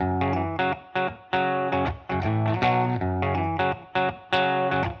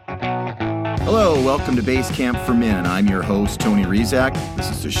Hello, welcome to Basecamp for Men. I'm your host, Tony Rizak. This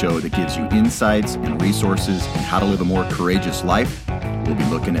is the show that gives you insights and resources on how to live a more courageous life. We'll be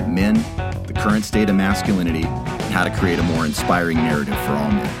looking at men, the current state of masculinity, and how to create a more inspiring narrative for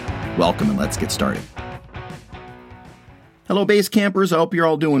all men. Welcome, and let's get started. Hello, Basecampers. I hope you're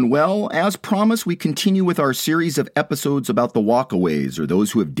all doing well. As promised, we continue with our series of episodes about the Walkaways, or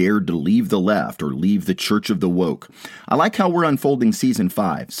those who have dared to leave the left or leave the Church of the Woke. I like how we're unfolding Season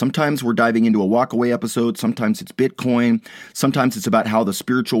 5. Sometimes we're diving into a Walkaway episode, sometimes it's Bitcoin, sometimes it's about how the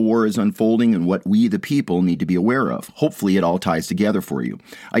spiritual war is unfolding and what we, the people, need to be aware of. Hopefully it all ties together for you.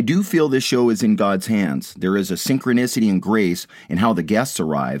 I do feel this show is in God's hands. There is a synchronicity and grace in how the guests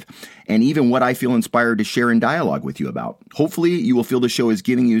arrive, and even what I feel inspired to share in dialogue with you about. Hopefully, you will feel the show is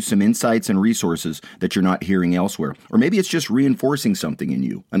giving you some insights and resources that you're not hearing elsewhere. Or maybe it's just reinforcing something in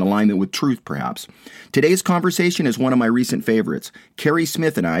you, an alignment with truth, perhaps. Today's conversation is one of my recent favorites. Keri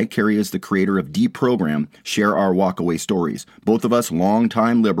Smith and I, Keri is the creator of Deprogram, share our walkaway stories. Both of us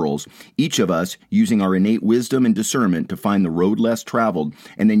longtime liberals, each of us using our innate wisdom and discernment to find the road less traveled,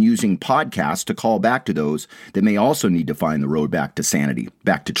 and then using podcasts to call back to those that may also need to find the road back to sanity,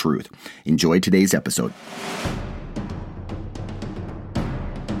 back to truth. Enjoy today's episode.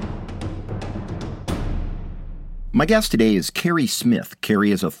 My guest today is Keri Smith.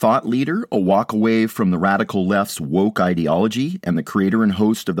 Keri is a thought leader, a walk away from the radical left's woke ideology, and the creator and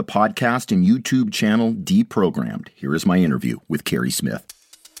host of the podcast and YouTube channel Deprogrammed. Here is my interview with Keri Smith.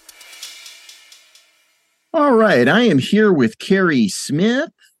 All right, I am here with Keri Smith,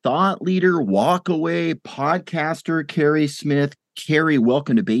 thought leader, walk away, podcaster, Keri Smith. Keri,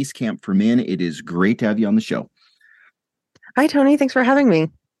 welcome to Basecamp for Men. It is great to have you on the show. Hi, Tony. Thanks for having me.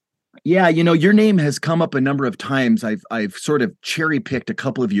 Yeah, you know, your name has come up a number of times. I've sort of cherry-picked a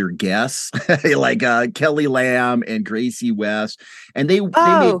couple of your guests, like Kelly Lamb and Gracie West, and they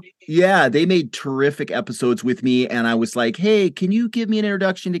made terrific episodes with me. And I was like, hey, can you give me an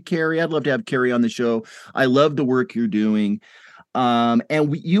introduction to Keri? I'd love to have Keri on the show. I love the work you're doing.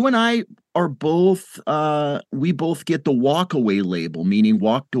 You and I are both, we both get the walkaway label, meaning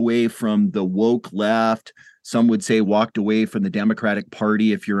walked away from the woke left. Some would say walked away from the Democratic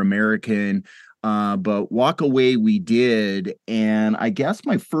Party if you're American, but walk away we did. And I guess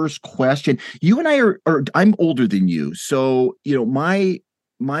my first question, you and I are I'm older than you. So, you know,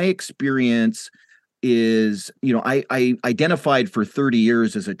 my experience is, you know, I identified for 30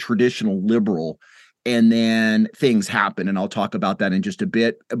 years as a traditional liberal. And then things happen, and I'll talk about that in just a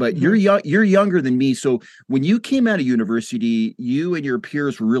bit. But you're younger than me, so when you came out of university, you and your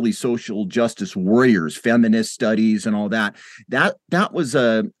peers were really social justice warriors, feminist studies, and all that. That was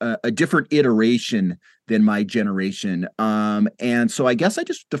a different iteration than my generation. And so I guess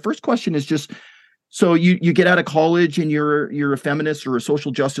the first question is just, so you get out of college and you're a feminist or a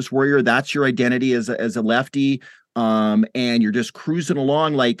social justice warrior. That's your identity as a lefty, and you're just cruising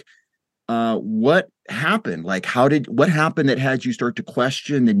along like. What happened? Like, what happened that had you start to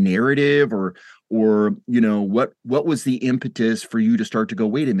question the narrative, or you know, what was the impetus for you to start to go,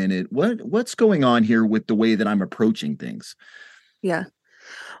 wait a minute, what's going on here with the way that I'm approaching things? Yeah.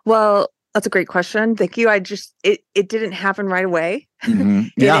 Well, that's a great question. Thank you. It didn't happen right away. Mm-hmm.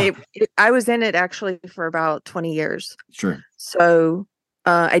 Yeah. I was in it actually for about 20 years. Sure. So,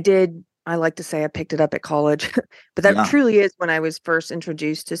 I like to say I picked it up at college, but that truly is when I was first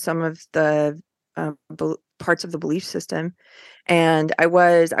introduced to some of the parts of the belief system. And I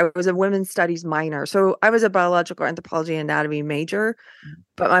was a women's studies minor. So I was a biological anthropology and anatomy major,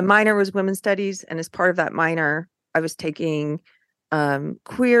 but my minor was women's studies. And as part of that minor, I was taking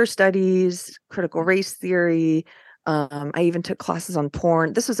queer studies, critical race theory. I even took classes on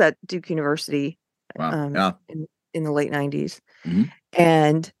porn. This was at Duke University. Wow. In the late 90s. Mm-hmm.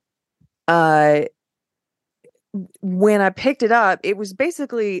 And when I picked it up, it was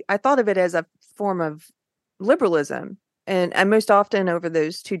basically, I thought of it as a form of liberalism. And I most often over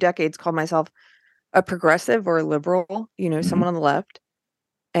those 2 decades called myself a progressive or a liberal, you know, someone on the left.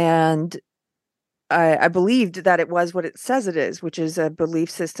 And I believed that it was what it says it is, which is a belief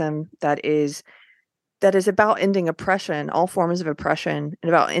system that is about ending oppression, all forms of oppression, and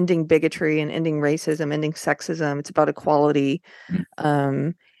about ending bigotry and ending racism, ending sexism. It's about equality.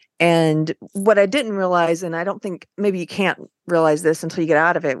 And what I didn't realize, and I don't think maybe you can't realize this until you get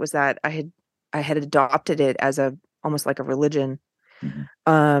out of it, was that I had adopted it as almost like a religion.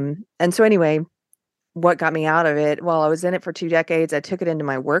 And so anyway, what got me out of it? Well, I was in it for 2 decades. I took it into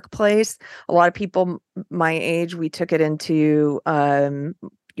my workplace. A lot of people my age, we took it into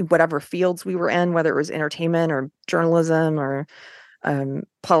whatever fields we were in, whether it was entertainment or journalism or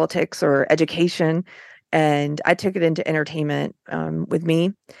politics or education. And I took it into entertainment with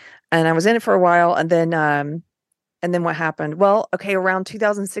me. and I was in it for a while, and then what happened? Well, okay, around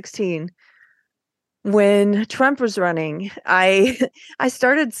 2016, when Trump was running, I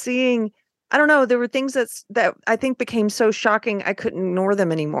started seeing, I don't know, there were things that I think became so shocking I couldn't ignore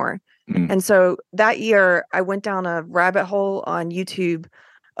them anymore. Mm. And so that year I went down a rabbit hole on YouTube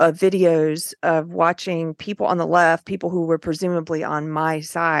of videos of watching people on the left, people who were presumably on my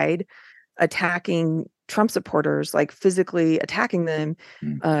side, attacking Trump supporters, like physically attacking them,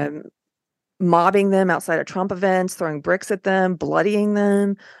 Mm. um, mobbing them outside of Trump events, throwing bricks at them, bloodying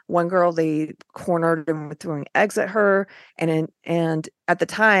them. One girl, they cornered and were throwing eggs at her. And at the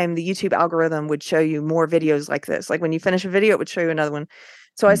time, the YouTube algorithm would show you more videos like this. Like when you finish a video, it would show you another one.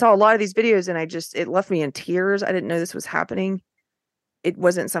 So I Mm. saw a lot of these videos, and it left me in tears. I didn't know this was happening. It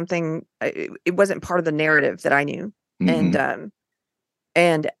wasn't something. It wasn't part of the narrative that I knew. Mm-hmm.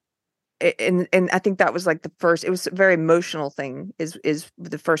 And and I think that was like the first, it was a very emotional thing, is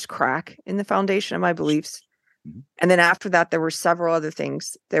the first crack in the foundation of my beliefs. Mm-hmm. And then after that, there were several other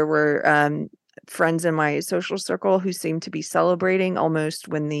things. There were friends in my social circle who seemed to be celebrating almost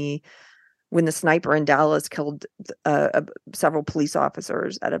when the sniper in Dallas killed several police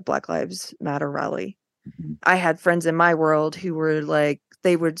officers at a Black Lives Matter rally. Mm-hmm. I had friends in my world who were like,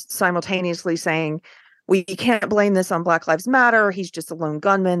 they were simultaneously saying, we can't blame this on Black Lives Matter. He's just a lone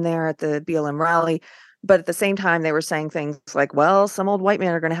gunman there at the BLM rally. But at the same time, they were saying things like, well, some old white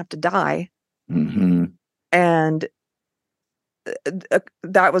men are going to have to die. Mm-hmm. And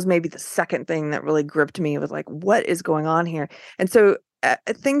that was maybe the second thing that really gripped me. It was like, what is going on here? And so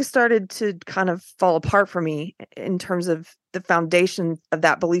things started to kind of fall apart for me in terms of the foundation of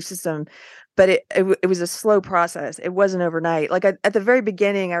that belief system. But it was a slow process. It wasn't overnight. Like at the very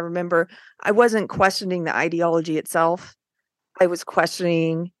beginning, I remember I wasn't questioning the ideology itself. I was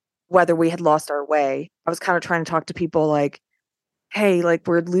questioning whether we had lost our way. I was kind of trying to talk to people like, hey, like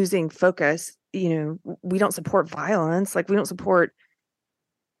we're losing focus. We don't support violence. Like we don't support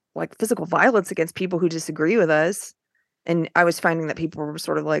like physical violence against people who disagree with us. And I was finding that people were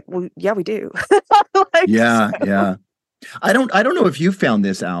sort of like, well, yeah, we do. Like, Yeah, so. yeah. I don't know if you found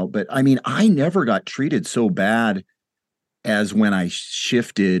this out, but I mean, I never got treated so bad as when I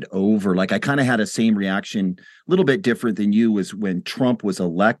shifted over. Like I kind of had a same reaction, a little bit different than you, was when Trump was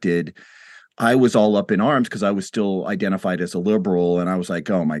elected. I was all up in arms because I was still identified as a liberal, and I was like,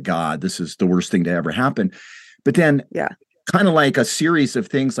 oh my God, this is the worst thing to ever happen. But then Yeah. kind of like a series of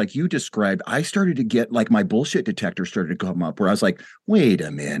things like you described, I started to get like my bullshit detector started to come up where I was like, wait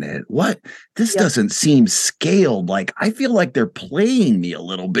a minute, what? This Yep. doesn't seem scaled. Like, I feel like they're playing me a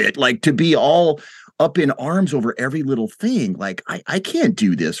little bit, like to be all up in arms over every little thing. Like, I can't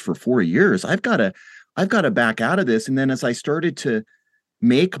do this for 4 years. I've got to back out of this. And then as I started to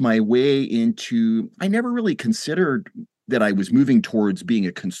make my way into, I never really considered that I was moving towards being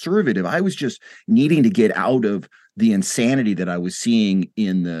a conservative. I was just needing to get out of the insanity that I was seeing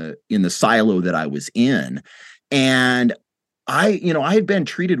in the silo that I was in. And I had been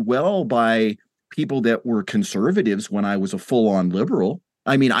treated well by people that were conservatives when I was a full-on liberal.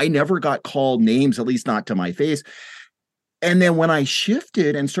 I mean, I never got called names, at least not to my face. And then when I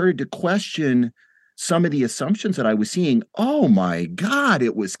shifted and started to question some of the assumptions that I was seeing, oh my God,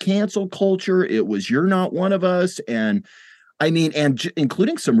 it was cancel culture. It was, you're not one of us. And I mean,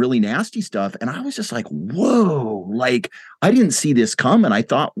 including some really nasty stuff. And I was just like, whoa, like I didn't see this coming. I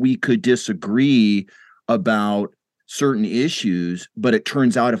thought we could disagree about certain issues, but it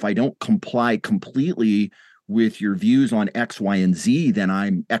turns out if I don't comply completely with your views on X, Y, and Z, then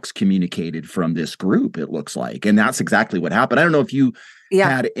I'm excommunicated from this group, it looks like. And that's exactly what happened. I don't know if you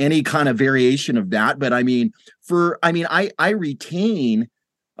had any kind of variation of that, but I mean, I retain,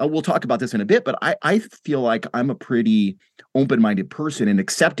 we'll talk about this in a bit, but I feel like I'm a pretty open-minded person and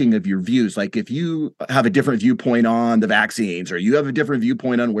accepting of your views. Like if you have a different viewpoint on the vaccines, or you have a different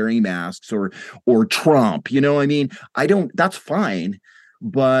viewpoint on wearing masks, or Trump, I mean, that's fine.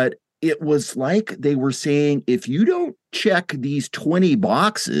 But it was like they were saying, if you don't check these 20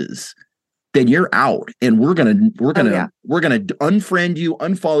 boxes, then you're out, and we're gonna unfriend you,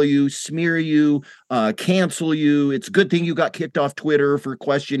 unfollow you, smear you, cancel you. It's a good thing you got kicked off Twitter for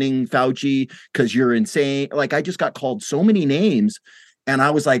questioning Fauci because you're insane. Like I just got called so many names, and I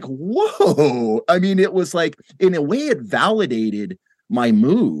was like, whoa. I mean, it was like, in a way, it validated my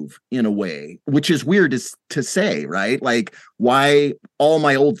move in a way, which is weird to say, right? Like, why all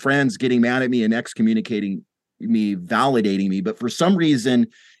my old friends getting mad at me and excommunicating me, validating me, but for some reason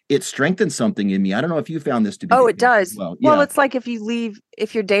it strengthens something in me. I don't know if you found this to be Oh, the it case as does. well. Well, Yeah. it's like if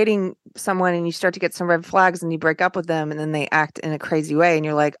you're dating someone and you start to get some red flags and you break up with them and then they act in a crazy way and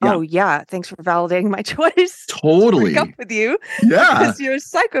you're like, Yeah. oh yeah, thanks for validating my choice to break up Totally. with you Yeah. because you're a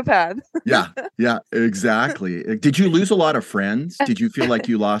psychopath. Yeah. Yeah. Exactly. Did you lose a lot of friends? Did you feel like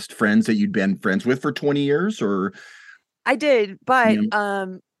you lost friends that you'd been friends with for 20 years or? I did, but Yeah.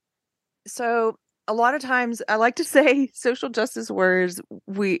 so a lot of times I like to say social justice warriors,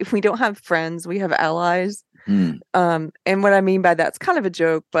 we don't have friends, we have allies. Hmm. And what I mean by that's kind of a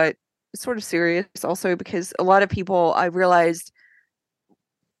joke, but sort of serious also because a lot of people I realized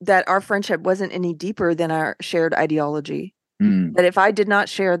that our friendship wasn't any deeper than our shared ideology. Hmm. That if I did not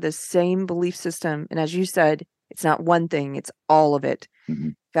share the same belief system, and as you said, it's not one thing, it's all of it. Hmm.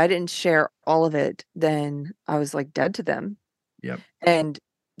 If I didn't share all of it, then I was like dead to them. Yep. And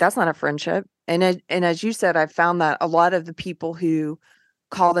that's not a friendship. And as you said, I found that a lot of the people who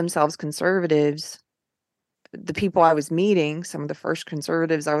call themselves conservatives, the people I was meeting, some of the first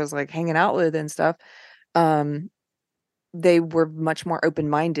conservatives I was like hanging out with and stuff, um, they were much more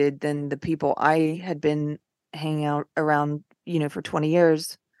open-minded than the people I had been hanging out around, for 20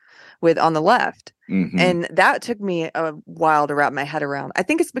 years with on the left. Hmm. And that took me a while to wrap my head around. I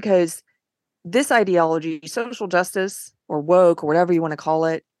think it's because this ideology, social justice or woke or whatever you want to call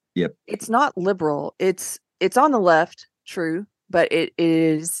it, Yep. it's not liberal. It's on the left, true, but it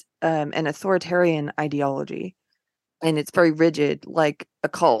is an authoritarian ideology, and it's very rigid, like a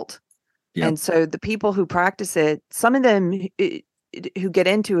cult. Yep. And so the people who practice it, some of them who get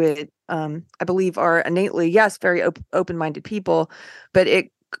into it, I believe, are innately, yes, very open-minded people, but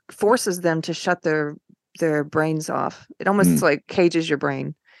it forces them to shut their brains off. It almost Mm. like cages your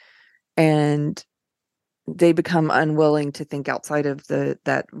brain, and they become unwilling to think outside of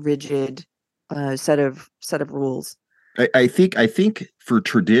that rigid set of rules. I think for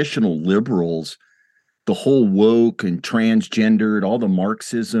traditional liberals, the whole woke and transgendered, all the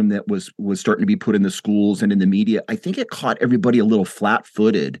Marxism that was starting to be put in the schools and in the media, I think it caught everybody a little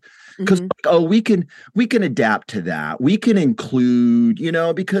flat-footed because Mhm. oh, we can adapt to that. We can include,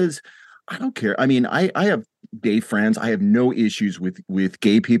 because I don't care. I mean, I have gay friends. I have no issues with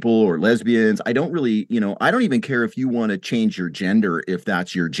gay people or lesbians. I don't really, I don't even care if you want to change your gender if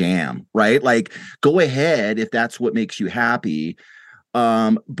that's your jam, right? Like go ahead if that's what makes you happy.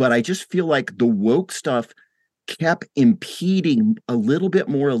 But I just feel like the woke stuff kept impeding a little bit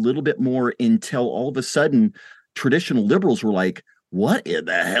more until all of a sudden traditional liberals were like, what in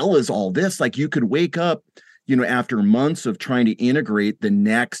the hell is all this? Like you could wake up, after months of trying to integrate the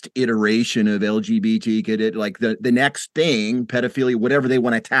next iteration of LGBT, get it like the next thing, pedophilia, whatever they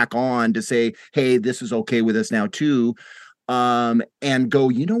want to tack on to say, hey, this is okay with us now too. And go,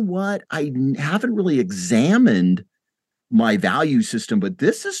 you know what? I haven't really examined my value system, but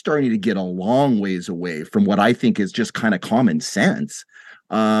this is starting to get a long ways away from what I think is just kind of common sense.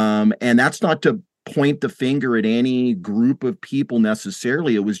 And that's not to point the finger at any group of people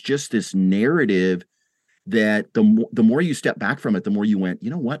necessarily. It was just this narrative that the more you step back from it, the more you went,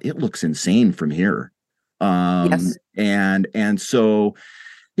 you know what, it looks insane from here. Yes. And so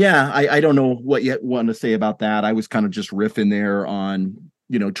yeah, I don't know what you want to say about that. I was kind of just riffing there on,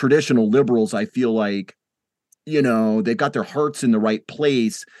 traditional liberals. I feel like they've got their hearts in the right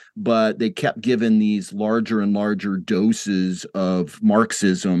place, but they kept given these larger and larger doses of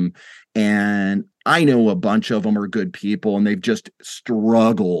Marxism. And I know a bunch of them are good people, and they've just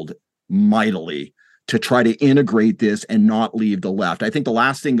struggled mightily to try to integrate this and not leave the left. I think the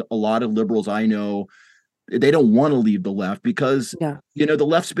last thing a lot of liberals I know, they don't want to leave the left because Yeah. the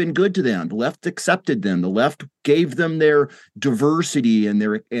left's been good to them. The left accepted them. The left gave them their diversity and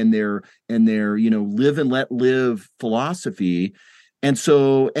their live and let live philosophy. And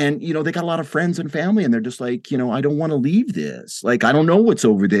so, they got a lot of friends and family, and they're just like, I don't want to leave this. Like, I don't know what's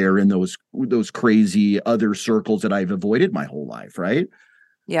over there in those crazy other circles that I've avoided my whole life, right?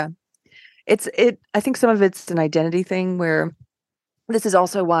 Yeah. I think some of it's an identity thing where this is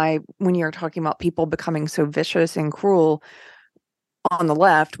also why when you're talking about people becoming so vicious and cruel on the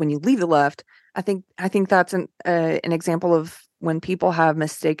left, when you leave the left, I think that's an example of when people have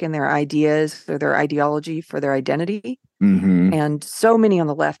mistaken their ideas or their ideology for their identity. Mm-hmm. And so many on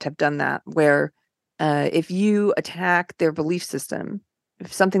the left have done that, where if you attack their belief system,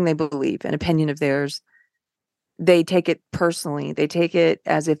 if something they believe, an opinion of theirs, they take it personally. They take it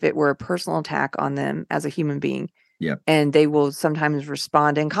as if it were a personal attack on them as a human being. Yeah. And they will sometimes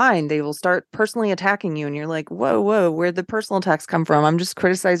respond in kind. They will start personally attacking you. And you're like, whoa, where'd the personal attacks come from? I'm just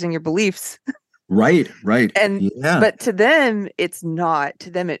criticizing your beliefs. Right. And, Yeah. but to them, it's not.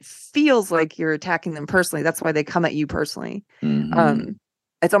 To them, it feels like you're attacking them personally. That's why they come at you personally. Mm-hmm. Um,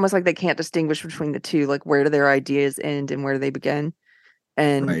 it's almost like they can't distinguish between the two. Like, where do their ideas end and where do they begin?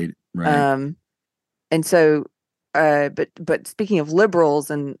 And Right. and so, but speaking of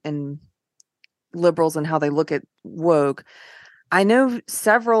liberals and liberals and how they look at woke, I know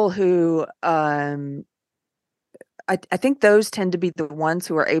several who I think those tend to be the ones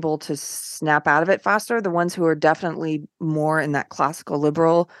who are able to snap out of it faster, the ones who are definitely more in that classical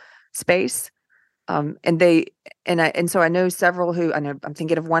liberal space. And so I know several who, I know I'm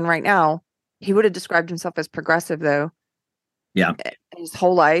thinking of one right now. He would have described himself as progressive though, Yeah. his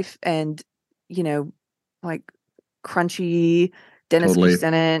whole life, and you know, like crunchy Dennis Totally.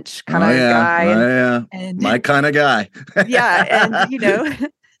 Kucinich kind Oh of yeah. guy, Oh yeah. and My kind of guy. yeah, and Yeah.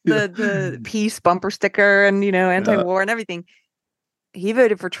 the peace bumper sticker, and Yeah. anti-war and everything. He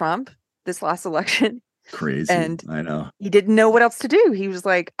voted for Trump this last election, Crazy. and I know. he didn't know what else to do. He was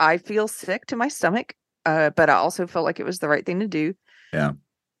like, I feel sick to my stomach, but I also felt like it was the right thing to do. Yeah.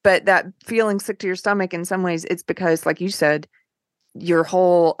 But that feeling sick to your stomach, in some ways, it's because, like you said, your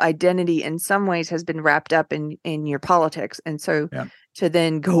whole identity in some ways has been wrapped up in your politics. And so Yeah. to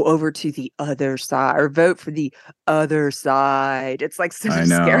then go over to the other side or vote for the other side, it's like such I a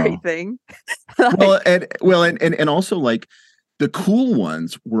scary know. thing. Well, Like, and also like the cool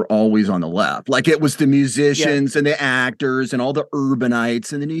ones were always on the left. Like it was the yeah. musicians and the actors and all the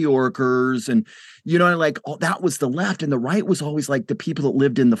urbanites and the New Yorkers and like oh, that was the left, and the right was always like the people that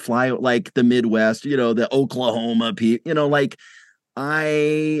lived in like the Midwest, the Oklahoma people, like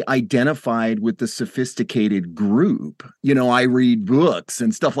I identified with the sophisticated group. I read books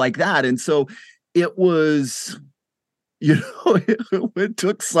and stuff like that. And so it was, it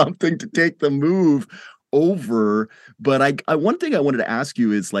took something to take the move over. But I one thing I wanted to ask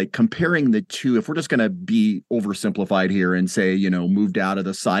you is like comparing the two, if we're just going to be oversimplified here and say, moved out of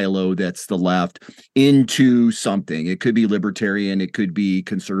the silo that's the left into something. It could be libertarian, it could be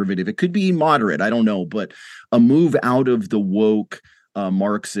conservative, it could be moderate. I don't know, but a move out of the woke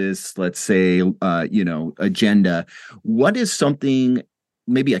Marxist, let's say, agenda. What is something,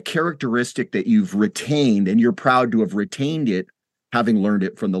 maybe a characteristic that you've retained and you're proud to have retained it, having learned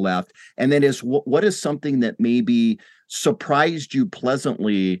it from the left? And then what is something that maybe surprised you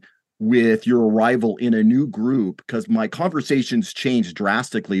pleasantly with your arrival in a new group? Because my conversations changed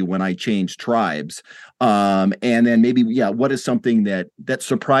drastically when I changed tribes. And then maybe, yeah, what is something that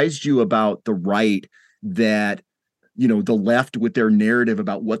surprised you about the right that, the left with their narrative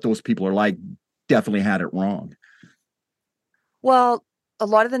about what those people are like definitely had it wrong? Well, a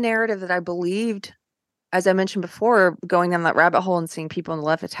lot of the narrative that I believed, as I mentioned before, going down that rabbit hole and seeing people on the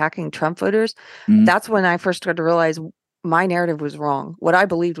left attacking Trump voters, Mm-hmm. that's when I first started to realize my narrative was wrong. What I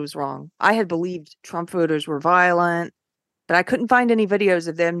believed was wrong. I had believed Trump voters were violent, but I couldn't find any videos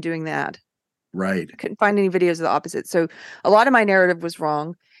of them doing that. Right. I couldn't find any videos of the opposite. So a lot of my narrative was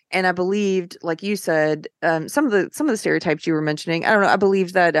wrong. And I believed, like you said, some of the stereotypes you were mentioning. I don't know. I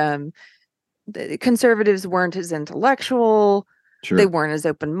believed that the conservatives weren't as intellectual. They Sure. weren't as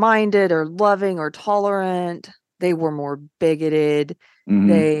open-minded or loving or tolerant. They were more bigoted. Mm-hmm.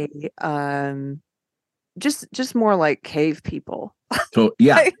 They just more like cave people. So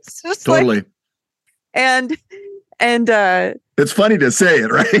yeah, It's just like, totally. and and It's funny to say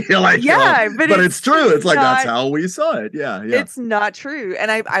it, right? You're like, yeah, but but it's true. It's like that's not how we saw it. Yeah, yeah, it's not true.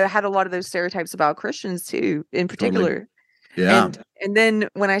 And I had a lot of those stereotypes about Christians too, in totally. particular. Yeah. And then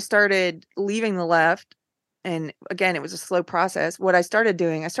when I started leaving the left, and again, it was a slow process. What I started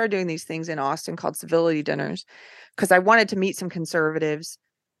doing these things in Austin called civility dinners, because I wanted to meet some conservatives.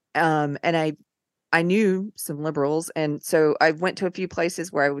 And I knew some liberals. And so I went to a few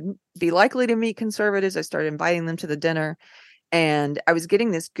places where I would be likely to meet conservatives. I started inviting them to the dinner. And I was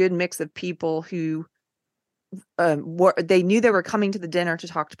getting this good mix of people who they knew they were coming to the dinner to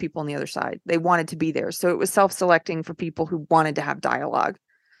talk to people on the other side. They wanted to be there. So it was self-selecting for people who wanted to have dialogue.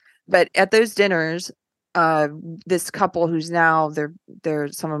 But at those dinners, this couple who's now they're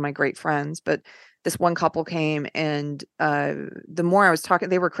some of my great friends, but this one couple came, and the more I was talking,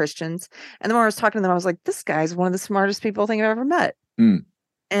 they were Christians, and the more I was talking to them, I was like, this guy's one of the smartest people I think I've ever met. Mm.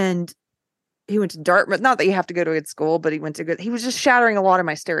 And he went to Dartmouth. Not that you have to go to a good school, but he was just shattering a lot of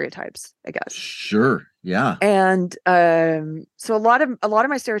my stereotypes, I guess. Sure. Yeah. And so a lot of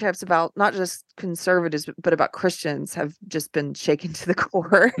my stereotypes about not just conservatives but about Christians have just been shaken to the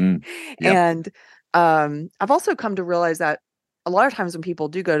core. Mm. Yep. And I've also come to realize that a lot of times when people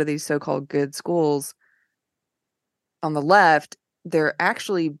do go to these so-called good schools on the left, they're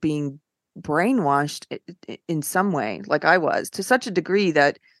actually being brainwashed in some way, like I was, to such a degree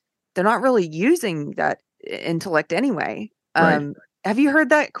that they're not really using that intellect anyway. Right. Have you heard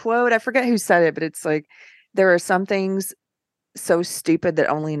that quote? I forget who said it, but it's like, there are some things so stupid that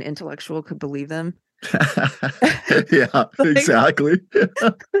only an intellectual could believe them. Yeah, exactly.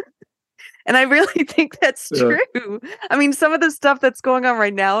 And I really think that's true. I mean, some of the stuff that's going on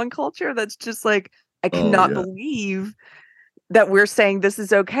right now in culture, that's just like, I cannot believe that we're saying this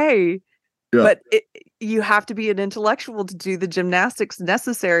is okay. Yeah. But you have to be an intellectual to do the gymnastics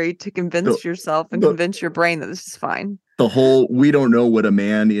necessary to convince yourself and convince your brain that this is fine. The whole, we don't know what a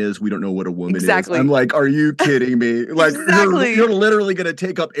man is, we don't know what a woman is. I'm like, are you kidding me? Like, you're literally going to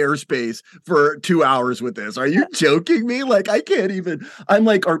take up airspace for 2 hours with this. Are you joking me? Like, I can't even. I'm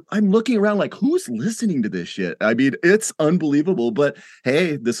like, I'm looking around like, who's listening to this shit? I mean, it's unbelievable. But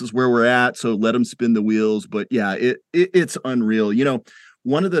hey, this is where we're at. So let them spin the wheels. But yeah, it's unreal. You know,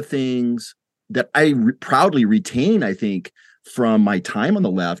 one of the things that I proudly retain, I think, from my time on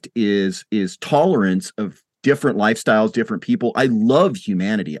the left is tolerance of different lifestyles, different people. I love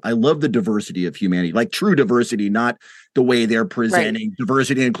humanity. I love the diversity of humanity, like true diversity, not the way they're presenting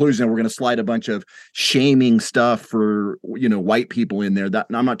diversity and inclusion. And we're going to slide a bunch of shaming stuff for, you know, white people in there. That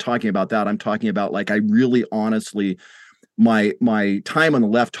I'm not talking about that. I'm talking about, like, I really honestly, my time on the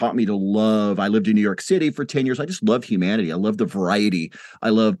left taught me to love. I lived in New York City for 10 years. I just love humanity. I love the variety. I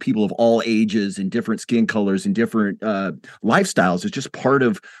love people of all ages and different skin colors and different lifestyles. It's just part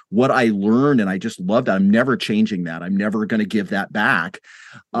of what I learned, and I just love that. I'm never changing that. I'm never going to give that back.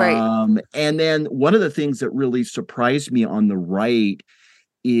 And then one of the things that really surprised me on the right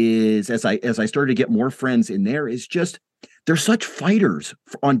is, as I started to get more friends in there, is just, they're such fighters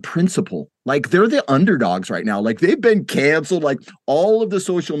on principle. Like, they're the underdogs right now. Like, they've been canceled. Like, all of the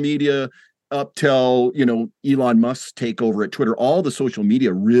social media up till, you know, Elon Musk's takeover at Twitter, all the social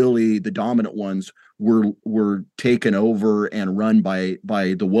media, really the dominant ones, were taken over and run by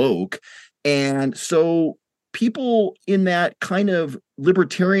the woke. And so people in that kind of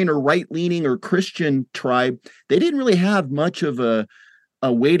libertarian or right-leaning or Christian tribe, they didn't really have much of a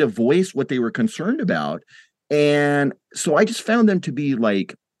way to voice what they were concerned about. And so I just found them to be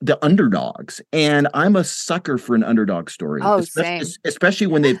like the underdogs, and I'm a sucker for an underdog story. Oh, especially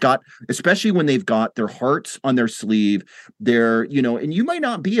when they've got their hearts on their sleeve. They're, you know, and you might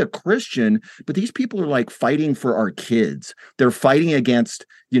not be a Christian, but these people are like fighting for our kids. They're fighting against,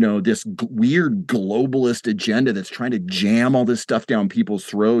 you know, this weird globalist agenda that's trying to jam all this stuff down people's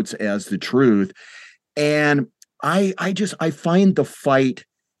throats as the truth. And I find the fight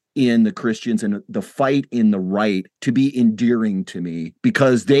in the Christians and the fight in the right to be endearing to me,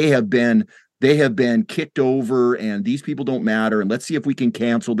 because they have been kicked over, and these people don't matter, and let's see if we can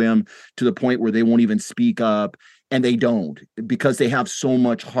cancel them to the point where they won't even speak up. And they don't, because they have so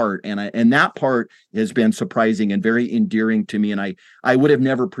much heart, and that part has been surprising and very endearing to me. And I would have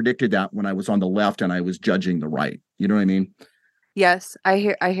never predicted that when I was on the left and I was judging the right. You know what I mean? Yes, I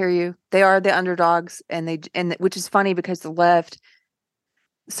hear you. They are the underdogs, and which is funny, because the left,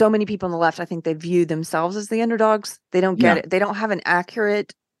 so many people on the left, I think they view themselves as the underdogs. They don't get it. They don't have an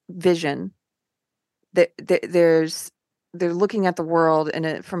accurate vision. They're looking at the world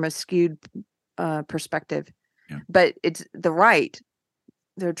from a skewed perspective. Yeah. But it's the right.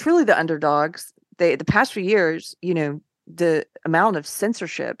 They're truly the underdogs. The past few years, you know, the amount of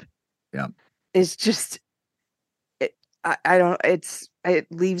censorship is just, it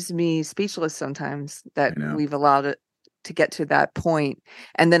leaves me speechless sometimes that we've allowed it to get to that point.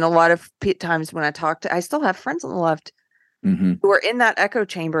 And then a lot of times when I still have friends on the left who are in that echo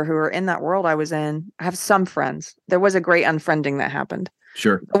chamber, who are in that world I was in. I have some friends. There was a great unfriending that happened.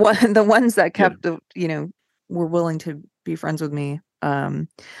 Sure. The ones that kept, you know, were willing to be friends with me. I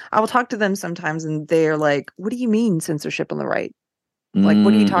will talk to them sometimes, and they're like, "What do you mean censorship on the right? Like,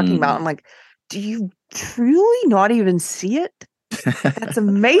 what are you talking about?" I'm like, "Do you truly not even see it? That's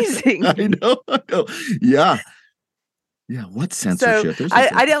amazing." I know. Yeah. Yeah, what censorship? So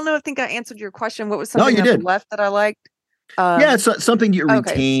I don't think I answered your question. What was something on the left that I liked? It's something you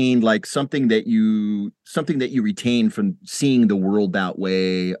retained, like something that you retained from seeing the world that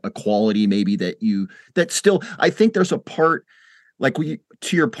way, a quality maybe that still, I think there's a part, like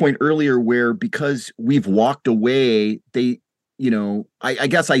to your point earlier, where because we've walked away, they, you know, I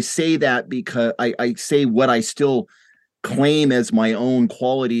guess I say that because I say what I still claim as my own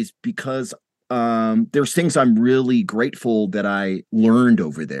qualities, because there's things I'm really grateful that I learned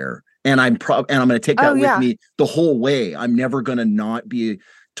over there. And I'm going to take that with me the whole way. I'm never going to not be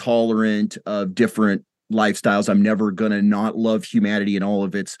tolerant of different lifestyles. I'm never going to not love humanity and all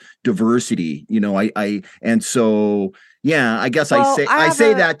of its diversity. You know, and so, yeah, I guess I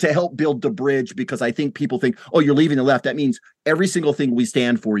say that to help build the bridge, because I think people think, oh, you're leaving the left. That means every single thing we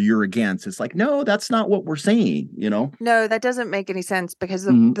stand for, you're against. It's like, no, that's not what we're saying, you know? No, that doesn't make any sense, because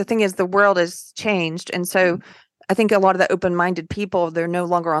the thing is, the world has changed. And so I think a lot of the open-minded people, they're no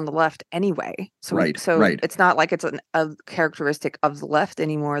longer on the left anyway. So Right. It's not like it's a characteristic of the left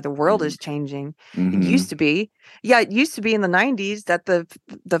anymore. The world is changing. It used to be, it used to be in the 90s that the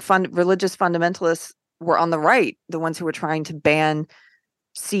religious fundamentalists were on the right, the ones who were trying to ban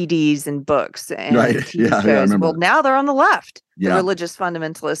CDs and books and TV shows. I remember well, now they're on the left. The Yeah. religious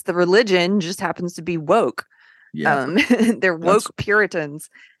fundamentalists. The religion just happens to be woke. Yeah. They're woke Puritans.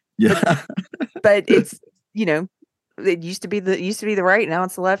 Yeah. But it's, it used to be the right, now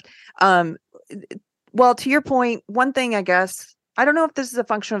it's the left. Well, to your point, one thing, I guess, I don't know if this is a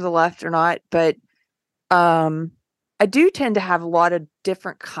function of the left or not, but I do tend to have a lot of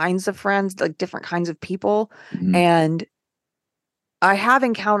different kinds of friends, like different kinds of people. And I have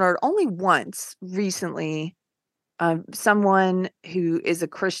encountered only once recently someone who is a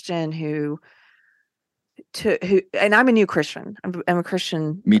Christian who, and I'm a new Christian. I'm a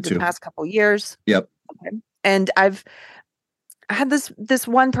Christian. Me too. The past couple years. Yep. Okay. And I had this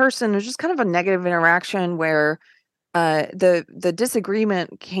one person. It was just kind of a negative interaction where the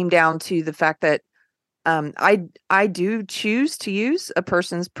disagreement came down to the fact that I do choose to use a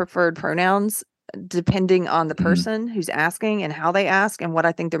person's preferred pronouns depending on the person who's asking and how they ask and what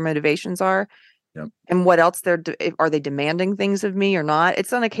I think their motivations are. Yep. And what else are they demanding things of me or not?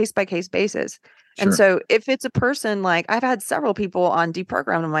 It's on a case-by-case basis. Sure. And so if it's a person, like I've had several people on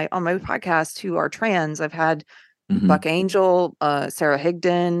Deprogrammed on my podcast who are trans. I've had Buck Angel, Sarah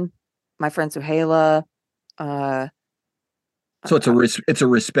Higdon, my friend Suhaila. So it's a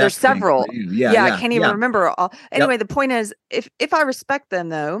respect. There's several. Yeah, I can't even remember all. Anyway, the point is, if I respect them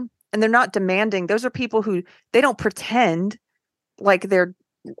though, and they're not demanding, those are people who they don't pretend like they're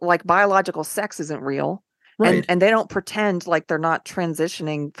like biological sex isn't real. Right. And they don't pretend like they're not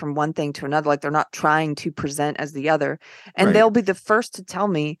transitioning from one thing to another, like they're not trying to present as the other. And they'll be the first to tell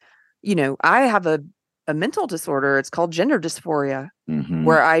me, I have a mental disorder. It's called gender dysphoria,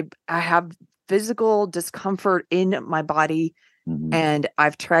 where I have physical discomfort in my body, and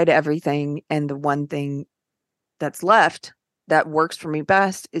I've tried everything. And the one thing that's left that works for me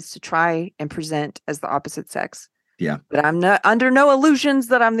best is to try and present as the opposite sex. Yeah. But I'm not under no illusions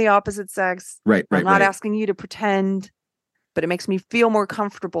that I'm the opposite sex. Right. I'm not asking you to pretend, but it makes me feel more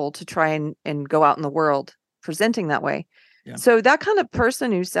comfortable to try and go out in the world presenting that way. Yeah. So that kind of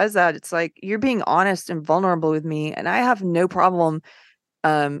person who says that, it's like, you're being honest and vulnerable with me. And I have no problem,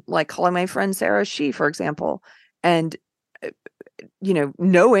 like calling my friend Sarah she, for example, and,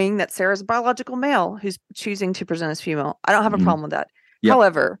 knowing that Sarah's a biological male who's choosing to present as female. I don't have a problem with that. Yep.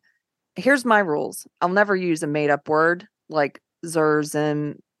 However, here's my rules. I'll never use a made up word like zers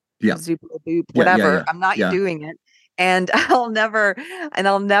and zoop, whatever. I'm not doing it. And I'll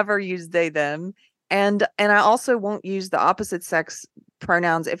never use they, them. And I also won't use the opposite sex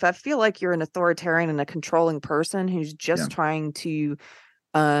pronouns if I feel like you're an authoritarian and a controlling person who's just trying to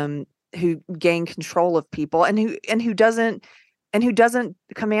who gain control of people and who doesn't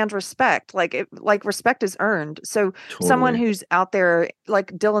command respect. Like respect is earned. So someone who's out there,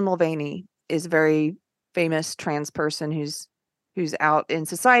 like Dylan Mulvaney is a very famous trans person who's out in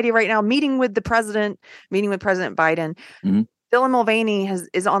society right now, meeting with President Biden. Dylan Mulvaney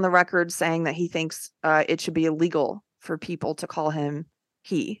is on the record saying that he thinks it should be illegal for people to call him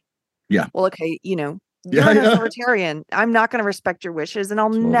he. Yeah. Well, okay, you're an authoritarian. I'm not going to respect your wishes, and I'll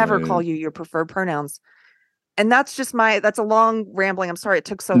never call you your preferred pronouns. And that's just that's a long rambling. I'm sorry it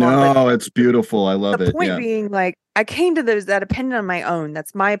took so long. No, it's beautiful. I love it. The point being, like, I came to that opinion on my own.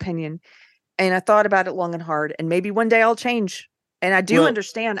 That's my opinion. And I thought about it long and hard. And maybe one day I'll change. And I do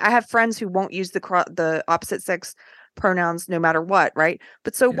understand. I have friends who won't use the opposite sex pronouns no matter what, right?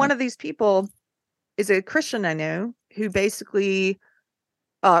 But so one of these people is a Christian I know who basically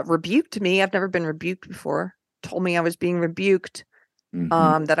rebuked me. I've never been rebuked before. Told me I was being rebuked.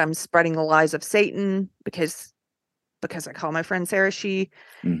 That I'm spreading the lies of Satan because I call my friend Sarah she,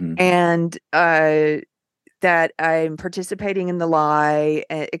 and that I'm participating in the lie,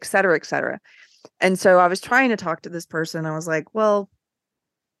 et cetera, et cetera. And so I was trying to talk to this person. I was like, well,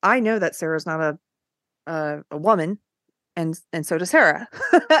 I know that Sarah's not a woman, and so does Sarah.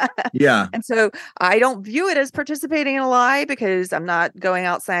 Yeah. And so I don't view it as participating in a lie because I'm not going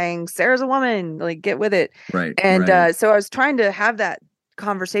out saying Sarah's a woman, like, get with it. Right. And so I was trying to have that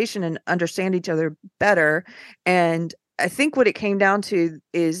conversation and understand each other better. And I think what it came down to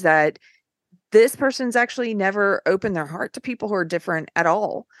is that this person's actually never opened their heart to people who are different at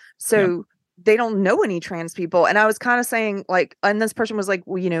all. So they don't know any trans people. And I was kind of saying, like, and this person was like,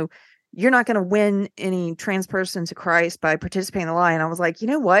 well, you're not going to win any trans person to Christ by participating in the lie. And I was like, you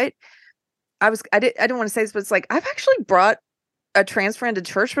know what? I didn't want to say this, but it's like, I've actually brought a trans friend to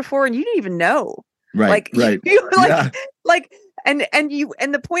church before and you didn't even know. Right. Like Right. you Yeah. like and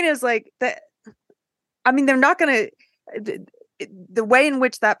the point is like that. I mean, they're not going to, the way in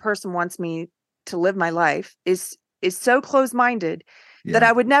which that person wants me to live my life is so close-minded that Yeah.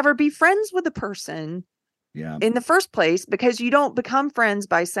 I would never be friends with a person Yeah. in the first place, because you don't become friends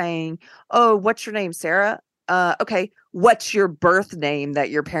by saying, "Oh, what's your name, Sarah?" Okay, what's your birth name that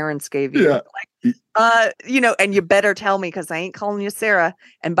your parents gave you? Yeah. Y- And you better tell me, because I ain't calling you Sarah.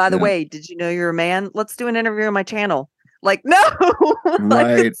 And by the Yeah. way, did you know you're a man? Let's do an interview on my channel. Like, no, like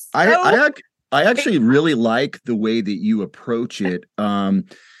Right. it's so I actually really like the way that you approach it.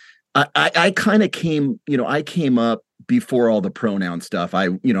 I kind of came, I came up before all the pronoun stuff.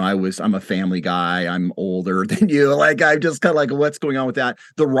 I'm a family guy. I'm older than you. Like, I'm just kind of like, what's going on with that?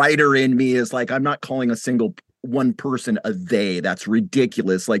 The writer in me is like, I'm not calling a single one person a they. That's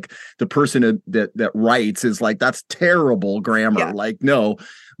ridiculous. Like the person that writes is like, that's terrible grammar. yeah. Like, no.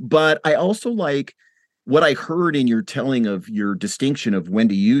 But I also like what I heard in your telling of your distinction of when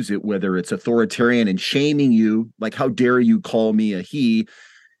to use it, whether it's authoritarian and shaming you, like, how dare you call me a he,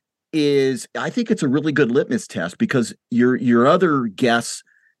 is I think it's a really good litmus test, because your other guests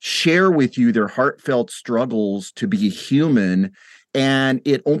share with you their heartfelt struggles to be human, and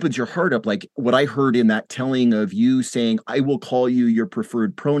it opens your heart up, like what I heard in that telling of you saying, I will call you your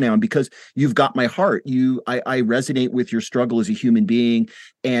preferred pronoun because you've got my heart. I resonate with your struggle as a human being,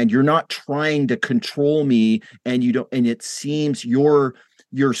 and you're not trying to control me, and you don't, and it seems your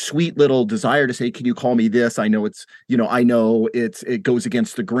sweet little desire to say, can you call me this? I know it goes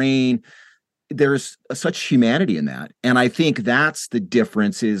against the grain. There's such humanity in that. And I think that's the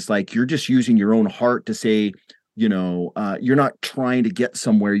difference, is like, you're just using your own heart to say, you're not trying to get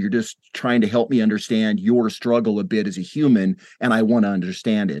somewhere. You're just trying to help me understand your struggle a bit as a human. And I want to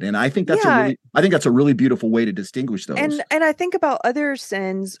understand it. And Yeah. I think that's a really beautiful way to distinguish those. And I think about other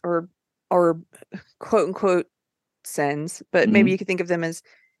sins, or quote unquote sins, but maybe Mm-hmm. you could think of them as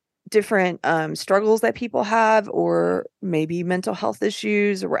different struggles that people have, or maybe mental health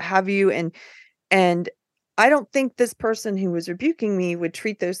issues or what have you. And I don't think this person who was rebuking me would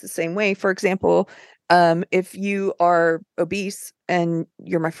treat those the same way. For example, if you are obese and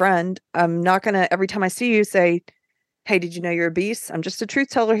you're my friend, I'm not gonna every time I see you say, "Hey, did you know you're obese?" I'm just a truth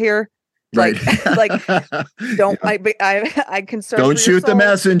teller here. Right. Like, like, don't Yeah. I concern Don't for your shoot the soul.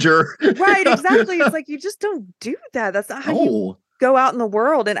 messenger. Right, exactly. It's like, you just don't do that. That's not how you No. go out in the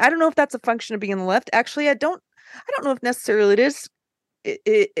world. And I don't know if that's a function of being on the left. Actually, I don't know if necessarily it is,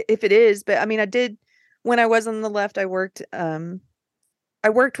 if it is, but I mean, I did, when I was on the left, I worked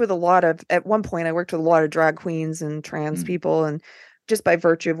with a lot of, at one point I worked with a lot of drag queens and trans Mm, people, and just by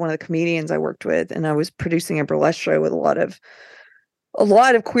virtue of one of the comedians I worked with, and I was producing a burlesque show with a lot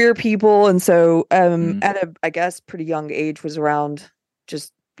of queer people. And so mm, at a, I guess, pretty young age, was around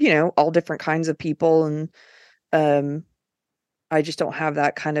just, all different kinds of people. And um I just don't have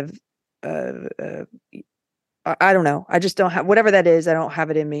that kind of uh, uh I don't know. I just don't have whatever that is. I don't have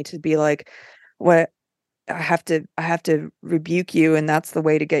it in me to be like, what, I have to rebuke you, and that's the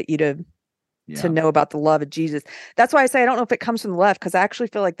way to get you to yeah. know about the love of Jesus. That's why I say I don't know if it comes from the left, because I actually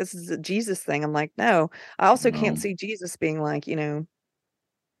feel like this is a Jesus thing. I'm like, no. I also can't No. see Jesus being like,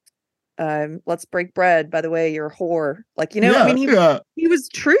 let's break bread. By the way, you're a whore. Like, I Yeah. mean, Yeah. he was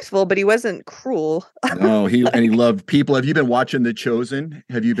truthful, but he wasn't cruel. No, he loved people. Have you been watching The Chosen?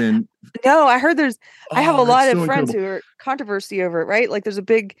 Have you been? No, I have a Oh, it's lot of so friends incredible. who are controversy over it, right? Like, there's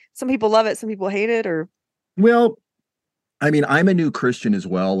some people love it, some people hate it, or Well, I mean, I'm a new Christian as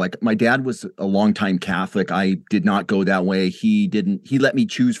well. Like, my dad was a longtime Catholic. I did not go that way. He let me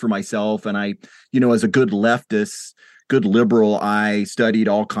choose for myself. And as a good leftist, good liberal, I studied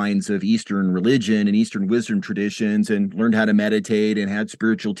all kinds of Eastern religion and Eastern wisdom traditions, and learned how to meditate, and had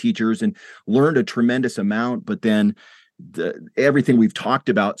spiritual teachers, and learned a tremendous amount. But then everything we've talked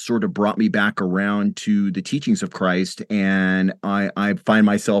about sort of brought me back around to the teachings of Christ. And I find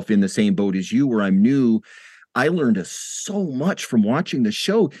myself in the same boat as you, where I'm new. I learned so much from watching the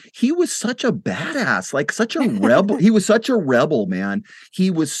show. He was such a badass, like such a rebel. He was such a rebel, man. He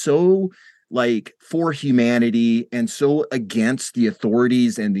was so like for humanity, and so against the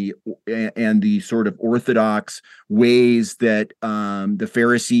authorities and the sort of orthodox ways that the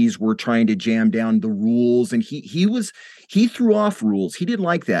Pharisees were trying to jam down the rules. And he threw off rules. He didn't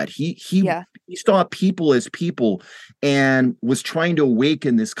like that. yeah. He saw people as people, and was trying to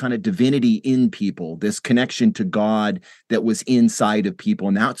awaken this kind of divinity in people, this connection to God that was inside of people.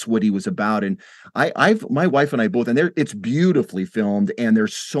 And that's what he was about. And my wife and I both, and it's beautifully filmed, and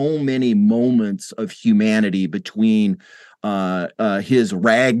there's so many moments of humanity between his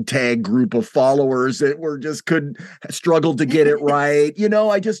ragtag group of followers that were just couldn't struggle to get it right.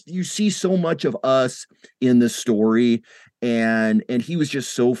 You see so much of us in the story, and he was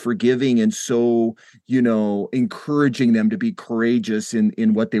just so forgiving and so, encouraging them to be courageous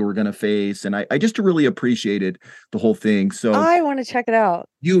in what they were going to face. And I just really appreciated the whole thing. So I want to check it out.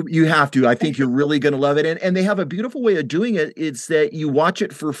 You have to. I think you're really going to love it. And they have a beautiful way of doing it. It's that you watch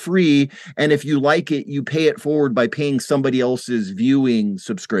it for free. And if you like it, you pay it forward by paying somebody else's viewing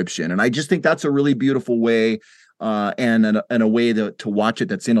subscription. And I just think that's a really beautiful way, and a way to watch it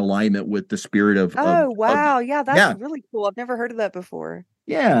that's in alignment with the spirit of. Wow. Yeah, that's really cool. I've never heard of that before.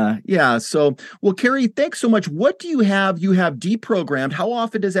 Yeah. So, well, Keri, thanks so much. What do you have? You have deprogrammed. How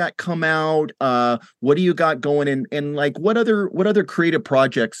often does that come out? What do you got going? And like, what other creative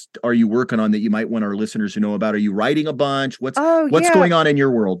projects are you working on that you might want our listeners to know about? Are you writing a bunch? What's going on in your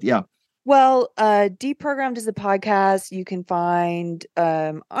world? Yeah. Well, Deprogrammed is a podcast you can find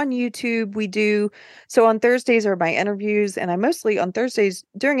on YouTube. We do so on Thursdays are my interviews, and I mostly on Thursdays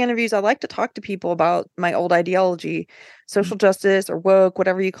during interviews I like to talk to people about my old ideology, social justice or woke,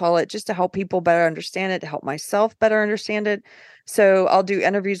 whatever you call it, just to help people better understand it, to help myself better understand it. So I'll do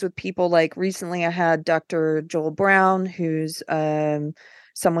interviews with people. Like recently, I had Dr. Joel Brown, who's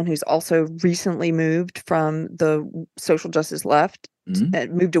someone who's also recently moved from the social justice left.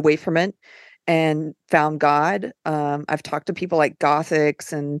 Moved away from it and found God. I've talked to people like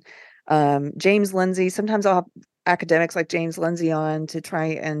Gothics and James Lindsay. Sometimes I'll have academics like James Lindsay on to try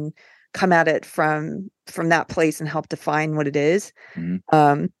and come at it from that place and help define what it is.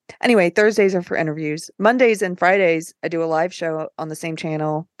 Anyway, Thursdays are for interviews. Mondays and Fridays, I do a live show on the same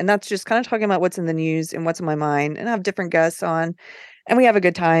channel. And that's just kind of talking about what's in the news and what's on my mind. And I have different guests on. And we have a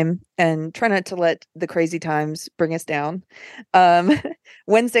good time and try not to let the crazy times bring us down.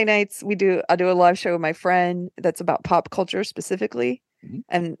 Wednesday nights I do a live show with my friend that's about pop culture specifically.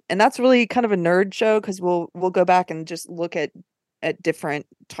 And that's really kind of a nerd show because we'll go back and just look at different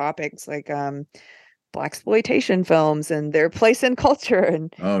topics like blaxploitation films and their place in culture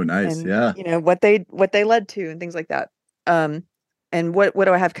and oh nice. And, yeah, what they led to and things like that. And what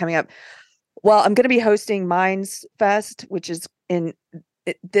do I have coming up? Well, I'm going to be hosting Minds Fest, which is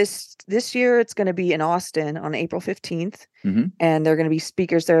this year. It's going to be in Austin on April 15th. And there are going to be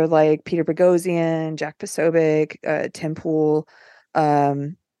speakers there like Peter Boghossian, Jack Posobiec, Tim Pool.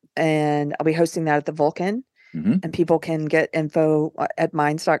 And I'll be hosting that at the Vulcan. And people can get info at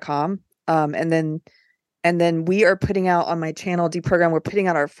minds.com. And then we are putting out on my channel, Deprogram, we're putting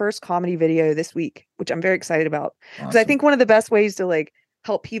out our first comedy video this week, which I'm very excited about. Because I think one of the best ways to like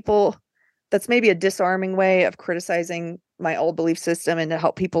help people, that's maybe a disarming way of criticizing my old belief system and to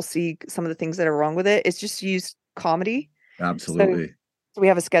help people see some of the things that are wrong with it, is just use comedy. Absolutely. So we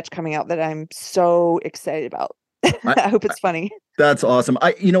have a sketch coming out that I'm so excited about. I hope it's funny. That's awesome.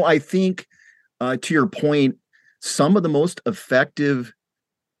 I think to your point, some of the most effective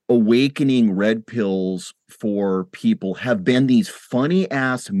awakening red pills for people have been these funny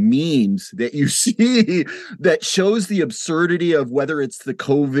ass memes that you see that shows the absurdity of whether it's the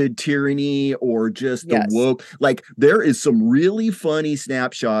COVID tyranny or just the woke. Like there is some really funny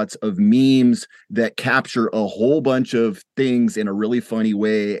snapshots of memes that capture a whole bunch of things in a really funny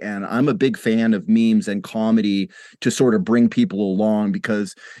way. And I'm a big fan of memes and comedy to sort of bring people along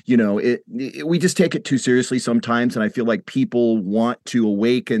because, we just take it too seriously sometimes. And I feel like people want to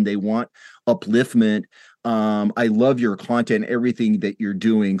awaken. They want upliftment. I love your content, everything that you're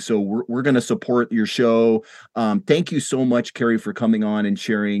doing. So we're going to support your show. Thank you so much, Keri, for coming on and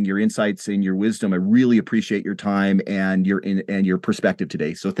sharing your insights and your wisdom. I really appreciate your time and your perspective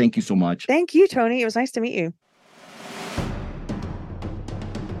today. So thank you so much. Thank you, Tony. It was nice to meet you.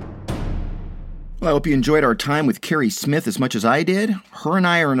 Well, I hope you enjoyed our time with Keri Smith as much as I did. Her and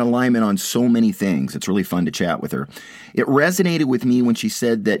I are in alignment on so many things. It's really fun to chat with her. It resonated with me when she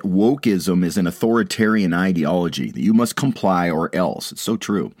said that wokeism is an authoritarian ideology, that you must comply or else. It's so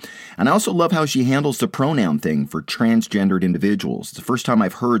true. And I also love how she handles the pronoun thing for transgendered individuals. It's the first time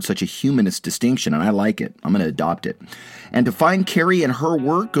I've heard such a humanist distinction, and I like it. I'm going to adopt it. And to find Keri and her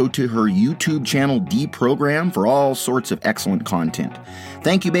work, go to her YouTube channel, Deprogram, for all sorts of excellent content.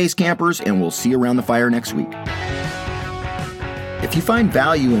 Thank you, Basecampers, and we'll see you around the fire next week. If you find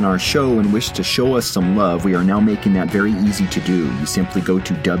value in our show and wish to show us some love, we are now making that very easy to do. You simply go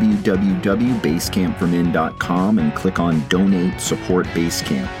to www.basecampformen.com and click on Donate Support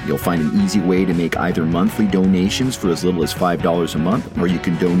Basecamp. You'll find an easy way to make either monthly donations for as little as $5 a month, or you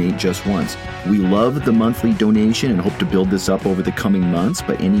can donate just once. We love the monthly donation and hope to build this up over the coming months,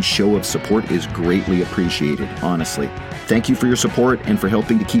 but any show of support is greatly appreciated, honestly. Thank you for your support and for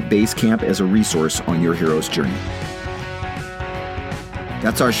helping to keep Basecamp as a resource on your hero's journey.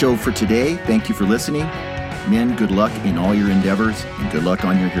 That's our show for today. Thank you for listening. Men, good luck in all your endeavors and good luck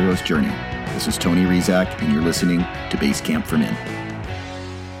on your hero's journey. This is Tony Rizak, and you're listening to Basecamp for Men.